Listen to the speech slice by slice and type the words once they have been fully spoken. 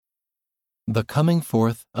The Coming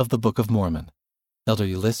Forth of the Book of Mormon, Elder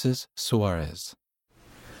Ulysses Soares.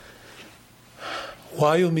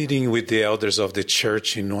 While meeting with the elders of the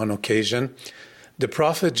church in one occasion, the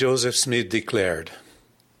prophet Joseph Smith declared,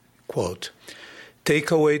 quote,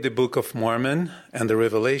 "Take away the Book of Mormon and the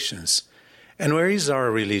Revelations, and where is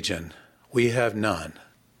our religion? We have none."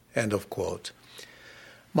 End of quote.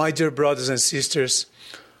 My dear brothers and sisters,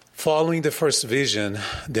 following the first vision,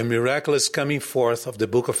 the miraculous coming forth of the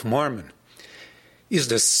Book of Mormon is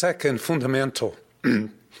the second fundamental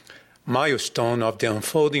milestone of the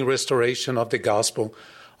unfolding restoration of the gospel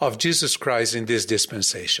of Jesus Christ in this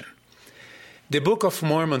dispensation. The Book of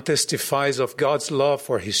Mormon testifies of God's love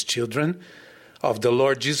for his children, of the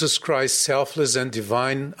Lord Jesus Christ's selfless and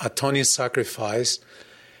divine atoning sacrifice,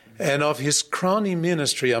 and of his crowning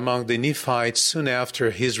ministry among the Nephites soon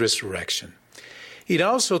after his resurrection. It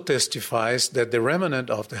also testifies that the remnant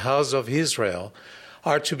of the house of Israel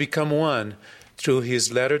are to become one through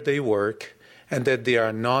his latter-day work, and that they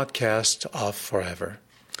are not cast off forever.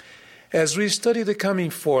 As we study the coming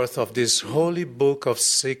forth of this holy book of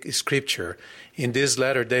Scripture in these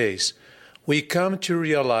latter days, we come to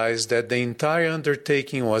realize that the entire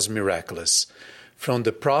undertaking was miraculous, from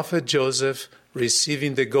the prophet Joseph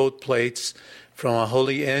receiving the gold plates from a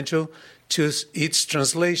holy angel to its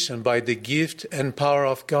translation by the gift and power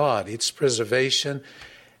of God, its preservation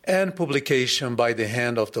and publication by the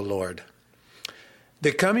hand of the Lord.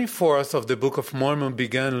 The coming forth of the Book of Mormon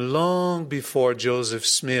began long before Joseph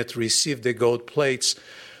Smith received the gold plates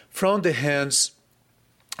from the hands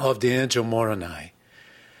of the angel Moroni.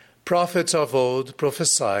 Prophets of old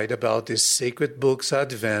prophesied about this sacred book's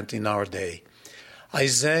advent in our day.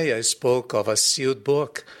 Isaiah spoke of a sealed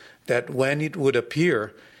book that when it would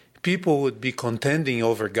appear, people would be contending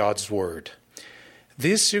over God's word.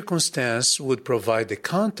 This circumstance would provide the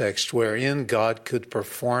context wherein God could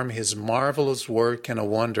perform his marvelous work and a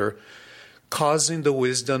wonder, causing the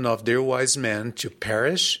wisdom of their wise men to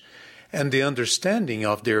perish and the understanding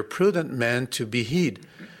of their prudent men to be hid,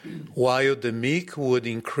 while the meek would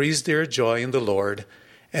increase their joy in the Lord,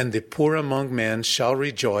 and the poor among men shall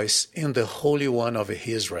rejoice in the Holy One of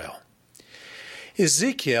Israel.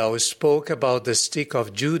 Ezekiel spoke about the stick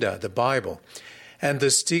of Judah, the Bible, and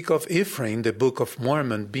the stick of Ephraim, the Book of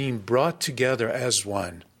Mormon, being brought together as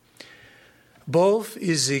one. Both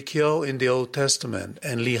Ezekiel in the Old Testament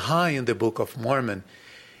and Lehi in the Book of Mormon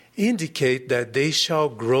indicate that they shall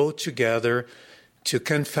grow together to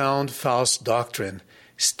confound false doctrine,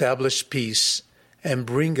 establish peace, and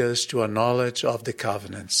bring us to a knowledge of the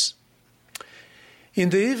covenants.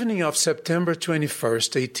 In the evening of September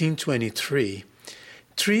 21st, 1823,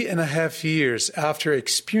 3.5 years after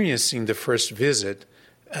experiencing the first vision,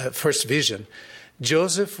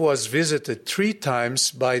 Joseph was visited 3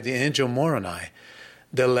 times by the angel Moroni,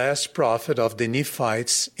 the last prophet of the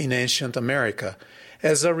Nephites in ancient America,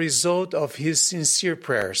 as a result of his sincere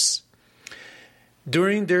prayers.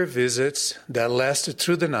 During their visits that lasted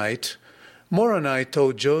through the night, Moroni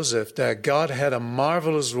told Joseph that God had a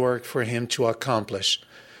marvelous work for him to accomplish,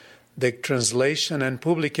 the translation and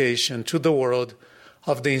publication to the world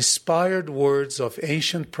of the inspired words of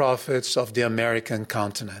ancient prophets of the American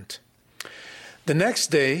continent. The next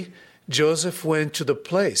day, Joseph went to the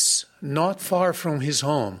place, not far from his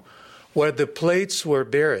home, where the plates were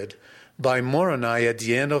buried by Moroni at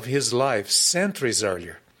the end of his life, centuries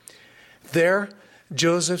earlier. There,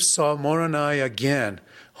 Joseph saw Moroni again,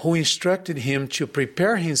 who instructed him to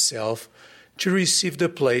prepare himself to receive the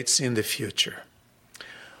plates in the future.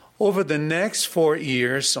 Over the next 4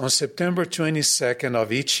 years, on September 22nd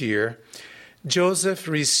of each year, Joseph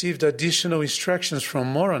received additional instructions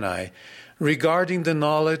from Moroni regarding the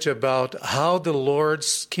knowledge about how the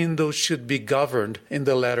Lord's kingdom should be governed in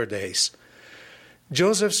the latter days.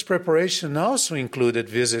 Joseph's preparation also included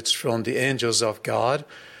visits from the angels of God,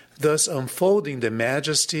 thus unfolding the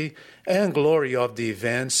majesty and glory of the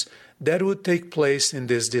events that would take place in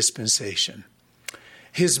this dispensation.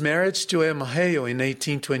 His marriage to Emma-Hale in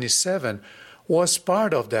 1827 was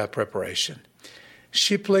part of that preparation.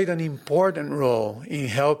 She played an important role in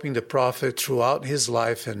helping the prophet throughout his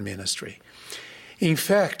life and ministry. In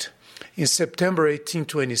fact, in September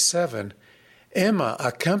 1827, Emma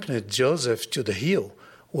accompanied Joseph to the hill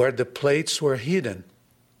where the plates were hidden,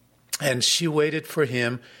 and she waited for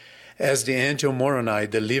him as the angel Moroni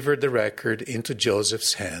delivered the record into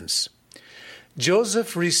Joseph's hands.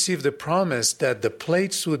 Joseph received the promise that the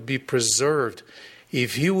plates would be preserved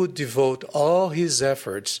if he would devote all his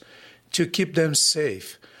efforts to keep them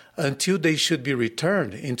safe until they should be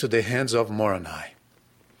returned into the hands of Moroni.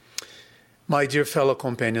 My dear fellow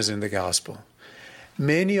companions in the gospel,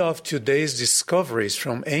 Many of today's discoveries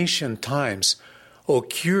from ancient times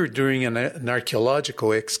occurred during an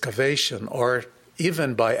archaeological excavation or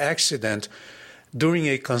even by accident during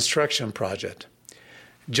a construction project.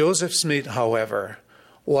 Joseph Smith, however,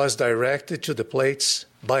 was directed to the plates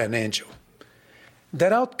by an angel.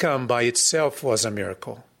 That outcome by itself was a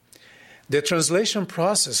miracle. The translation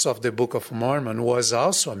process of the Book of Mormon was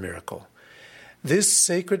also a miracle. This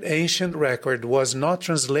sacred ancient record was not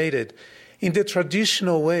translated in the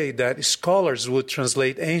traditional way that scholars would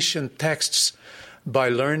translate ancient texts by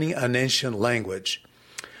learning an ancient language.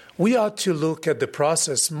 We ought to look at the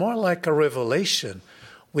process more like a revelation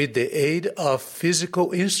with the aid of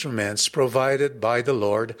physical instruments provided by the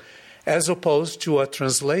Lord, as opposed to a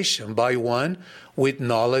translation by one with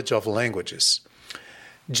knowledge of languages.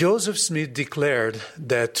 Joseph Smith declared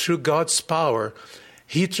that through God's power,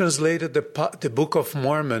 he translated the Book of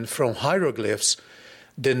Mormon from hieroglyphs,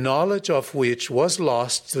 the knowledge of which was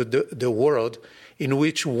lost to the world, in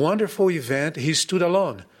which wonderful event he stood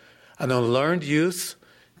alone, an unlearned youth,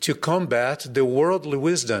 to combat the worldly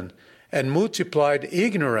wisdom and multiplied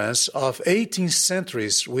ignorance of 18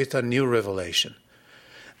 centuries with a new revelation.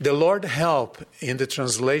 The Lord's help in the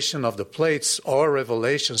translation of the plates, or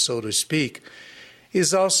revelation, so to speak,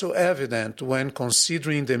 is also evident when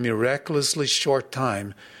considering the miraculously short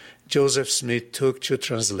time Joseph Smith took to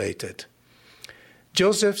translate it.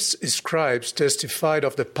 Joseph's scribes testified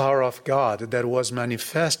of the power of God that was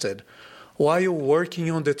manifested while working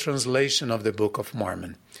on the translation of the Book of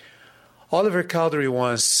Mormon. Oliver Cowdery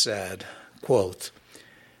once said, quote,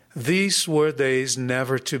 "These were days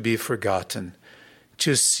never to be forgotten.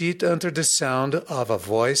 To sit under the sound of a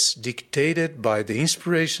voice dictated by the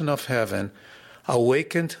inspiration of heaven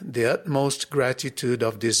awakened the utmost gratitude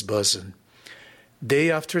of this bosom. Day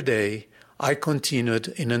after day, I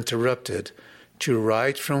continued uninterrupted to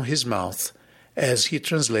write from his mouth as he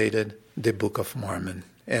translated the Book of Mormon."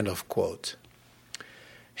 End of quote.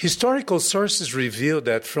 Historical sources reveal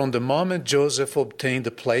that from the moment Joseph obtained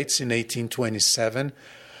the plates in 1827,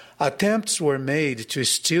 attempts were made to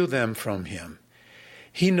steal them from him.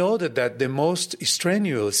 He noted that the most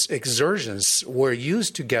strenuous exertions were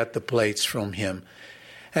used to get the plates from him,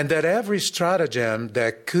 and that every stratagem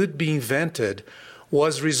that could be invented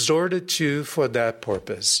was resorted to for that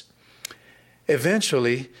purpose.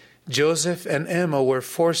 Eventually, Joseph and Emma were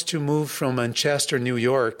forced to move from Manchester, New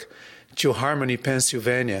York, to Harmony,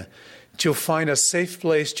 Pennsylvania, to find a safe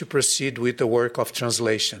place to proceed with the work of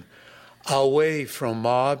translation, away from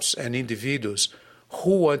mobs and individuals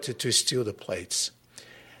who wanted to steal the plates.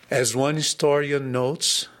 As one historian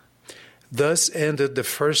notes, thus ended the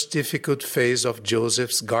first difficult phase of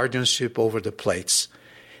Joseph's guardianship over the plates.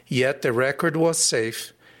 Yet the record was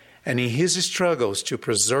safe, and in his struggles to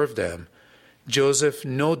preserve them, Joseph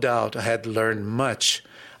no doubt had learned much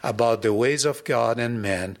about the ways of God and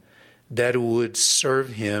man that would serve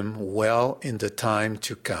him well in the time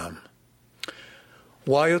to come.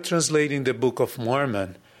 While translating the Book of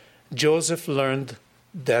Mormon, Joseph learned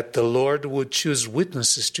that the Lord would choose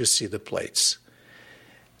witnesses to see the plates.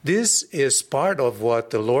 This is part of what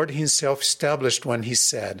the Lord himself established when he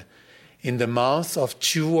said, "In the mouth of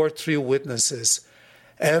 2 or 3 witnesses,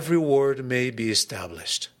 every word may be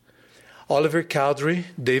established." Oliver Cowdery,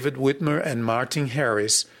 David Whitmer, and Martin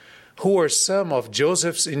Harris, who were some of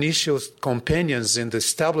Joseph's initial companions in the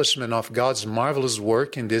establishment of God's marvelous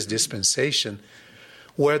work in this dispensation,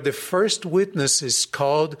 were the first witnesses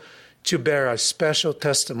called to bear a special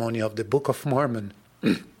testimony of the Book of Mormon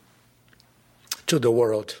to the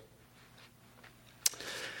world.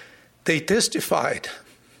 They testified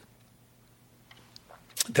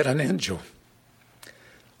that an angel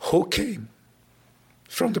who came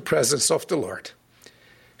from the presence of the Lord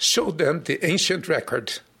showed them the ancient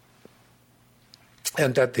record,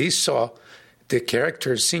 and that they saw the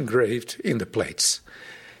characters engraved in the plates.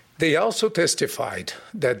 They also testified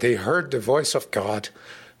that they heard the voice of God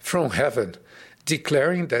from heaven,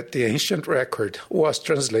 declaring that the ancient record was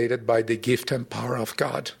translated by the gift and power of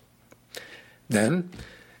God. Then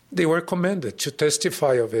they were commanded to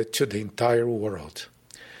testify of it to the entire world.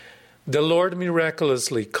 The Lord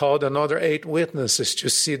miraculously called another 8 witnesses to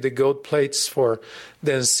see the gold plates for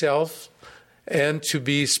themselves and to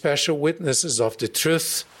be special witnesses of the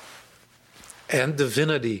truth and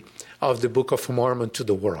divinity of the Book of Mormon to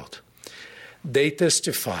the world. They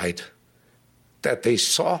testified that they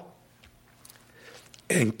saw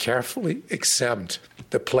and carefully examined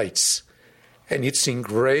the plates and its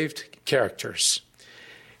engraved characters.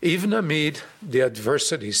 Even amid the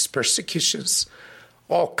adversities, persecutions,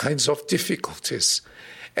 all kinds of difficulties,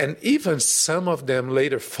 and even some of them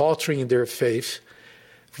later faltering in their faith,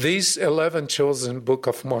 These 11 chosen Book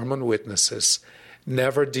of Mormon witnesses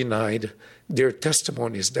never denied their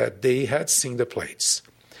testimonies that they had seen the plates.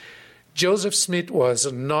 Joseph Smith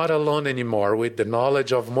was not alone anymore with the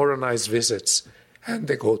knowledge of Moroni's visits and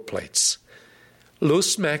the gold plates.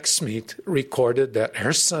 Luce Mack Smith recorded that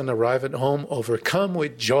her son arrived home overcome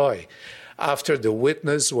with joy after the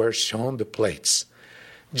witnesses were shown the plates.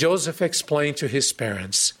 Joseph explained to his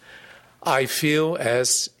parents, "I feel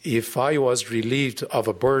as if I was relieved of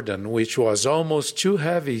a burden which was almost too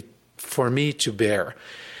heavy for me to bear,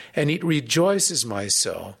 and it rejoices my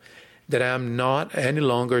soul that I am not any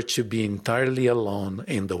longer to be entirely alone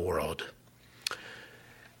in the world."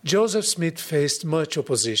 Joseph Smith faced much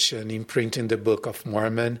opposition in printing the Book of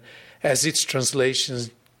Mormon as its translation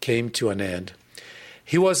came to an end.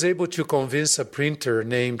 He was able to convince a printer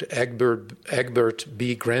named Egbert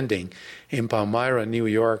B. Grandin in Palmyra, New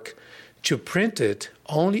York, to print it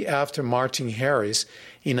only after Martin Harris,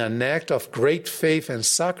 in an act of great faith and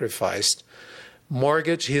sacrifice,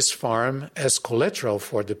 mortgaged his farm as collateral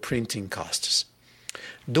for the printing costs.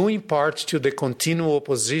 Due in part to the continual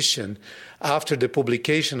opposition after the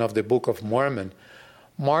publication of the Book of Mormon,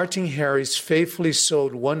 Martin Harris faithfully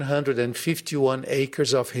sold 151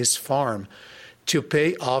 acres of his farm to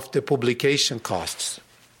pay off the publication costs.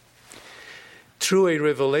 Through a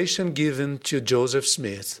revelation given to Joseph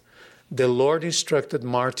Smith, the Lord instructed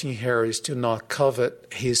Martin Harris to not covet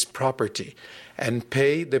his property and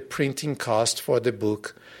pay the printing cost for the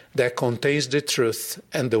book that contains the truth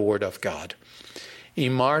and the Word of God.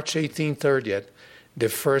 In March 1830, the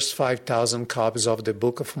first 5,000 copies of the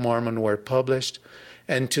Book of Mormon were published,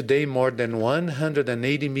 and today more than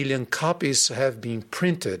 180 million copies have been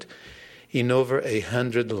printed in over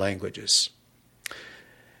 100 languages.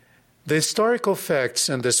 The historical facts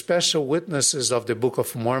and the special witnesses of the Book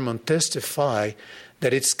of Mormon testify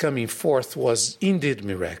that its coming forth was indeed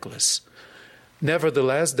miraculous.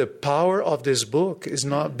 Nevertheless, the power of this book is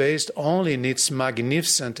not based only in its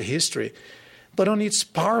magnificent history, but on its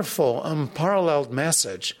powerful, unparalleled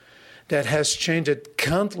message that has changed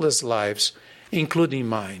countless lives, including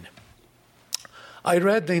mine. I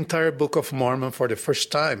read the entire Book of Mormon for the first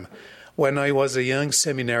time when I was a young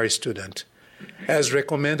seminary student. As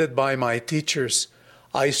recommended by my teachers,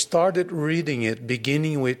 I started reading it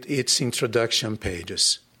beginning with its introduction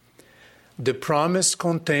pages. The promise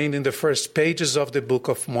contained in the first pages of the Book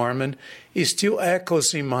of Mormon still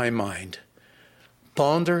echoes in my mind.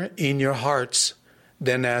 Ponder in your hearts,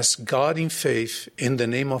 then ask God in faith in the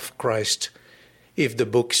name of Christ if the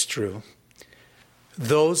book is true.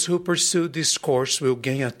 Those who pursue this course will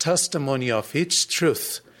gain a testimony of its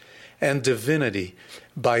truth and divinity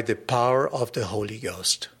by the power of the Holy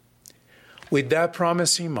Ghost. With that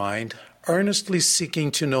promise in mind, earnestly seeking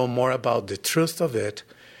to know more about the truth of it,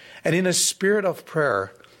 and in a spirit of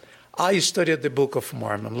prayer, I studied the Book of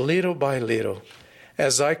Mormon little by little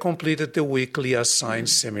as I completed the weekly assigned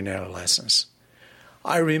seminary lessons.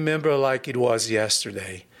 I remember like it was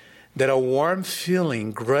yesterday that a warm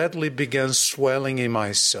feeling gradually began swelling in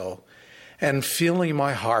my soul and filling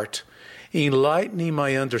my heart, enlightening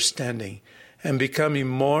my understanding, and becoming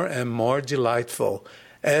more and more delightful,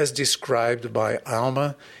 as described by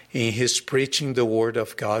Alma in his preaching the Word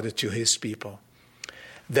of God to his people.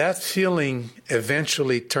 That feeling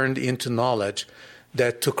eventually turned into knowledge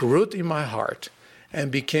that took root in my heart and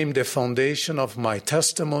became the foundation of my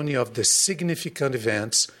testimony of the significant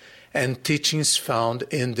events and teachings found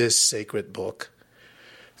in this sacred book.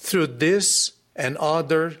 Through this and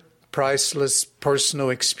other priceless personal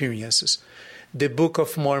experiences, the Book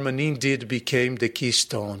of Mormon indeed became the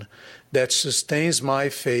keystone that sustains my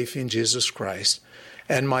faith in Jesus Christ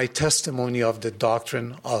and my testimony of the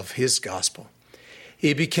doctrine of His gospel.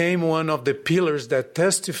 It became one of the pillars that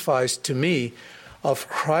testifies to me of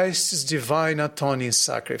Christ's divine atoning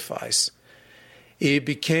sacrifice. It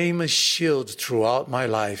became a shield throughout my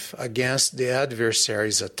life against the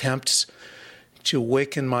adversary's attempts to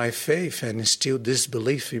weaken my faith and instill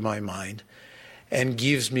disbelief in my mind, and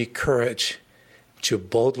gives me courage to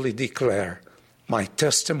boldly declare my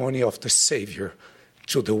testimony of the Savior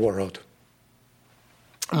to the world.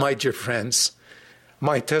 My dear friends,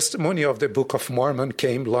 my testimony of the Book of Mormon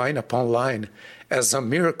came line upon line as a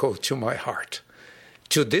miracle to my heart.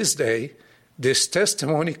 To this day, this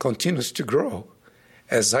testimony continues to grow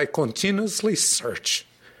as I continuously search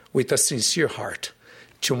with a sincere heart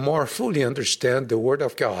to more fully understand the Word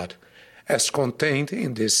of God as contained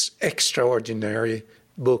in this extraordinary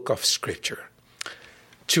book of Scripture.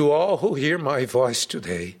 To all who hear my voice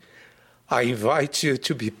today, I invite you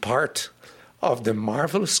to be part of the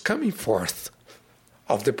marvelous coming forth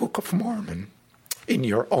of the Book of Mormon in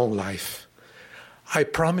your own life. I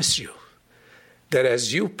promise you that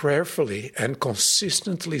as you prayerfully and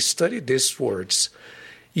consistently study these words,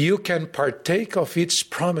 you can partake of its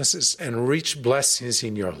promises and rich blessings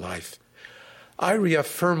in your life. I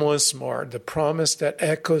reaffirm once more the promise that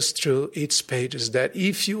echoes through its pages, that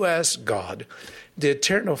if you ask God, the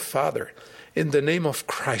Eternal Father, in the name of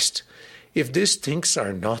Christ, if these things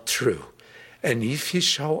are not true, and if you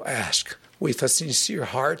shall ask with a sincere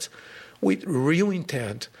heart, with real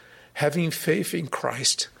intent, having faith in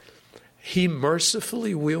Christ, He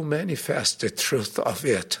mercifully will manifest the truth of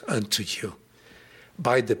it unto you.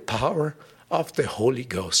 By the power of the Holy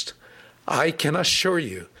Ghost, I can assure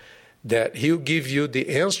you that He'll give you the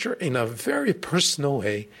answer in a very personal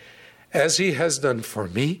way, as He has done for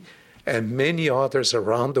me and many others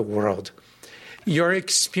around the world. Your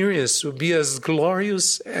experience will be as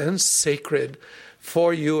glorious and sacred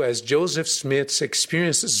for you as Joseph Smith's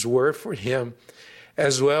experiences were for him,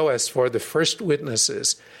 as well as for the first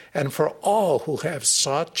witnesses and for all who have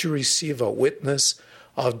sought to receive a witness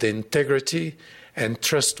of the integrity and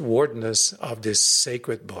trustworthiness of this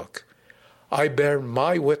sacred book. I bear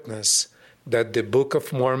my witness that the Book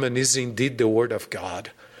of Mormon is indeed the Word of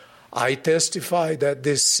God. I testify that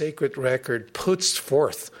this sacred record puts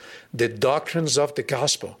forth the doctrines of the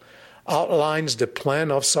gospel, outlines the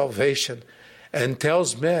plan of salvation, and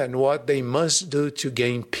tells men what they must do to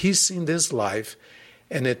gain peace in this life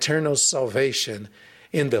and eternal salvation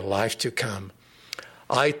in the life to come.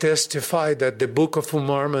 I testify that the Book of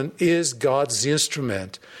Mormon is God's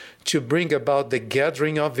instrument to bring about the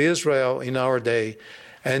gathering of Israel in our day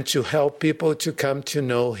and to help people to come to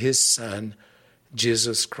know His Son,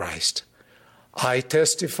 Jesus Christ. I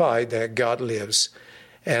testify that God lives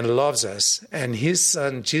and loves us, and His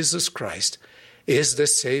Son, Jesus Christ, is the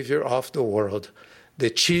Savior of the world, the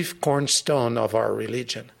chief cornerstone of our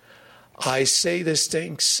religion. I say these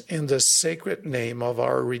things in the sacred name of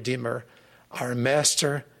our Redeemer, our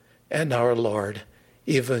Master, and our Lord,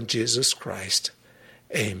 even Jesus Christ.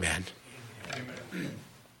 Amen. Amen.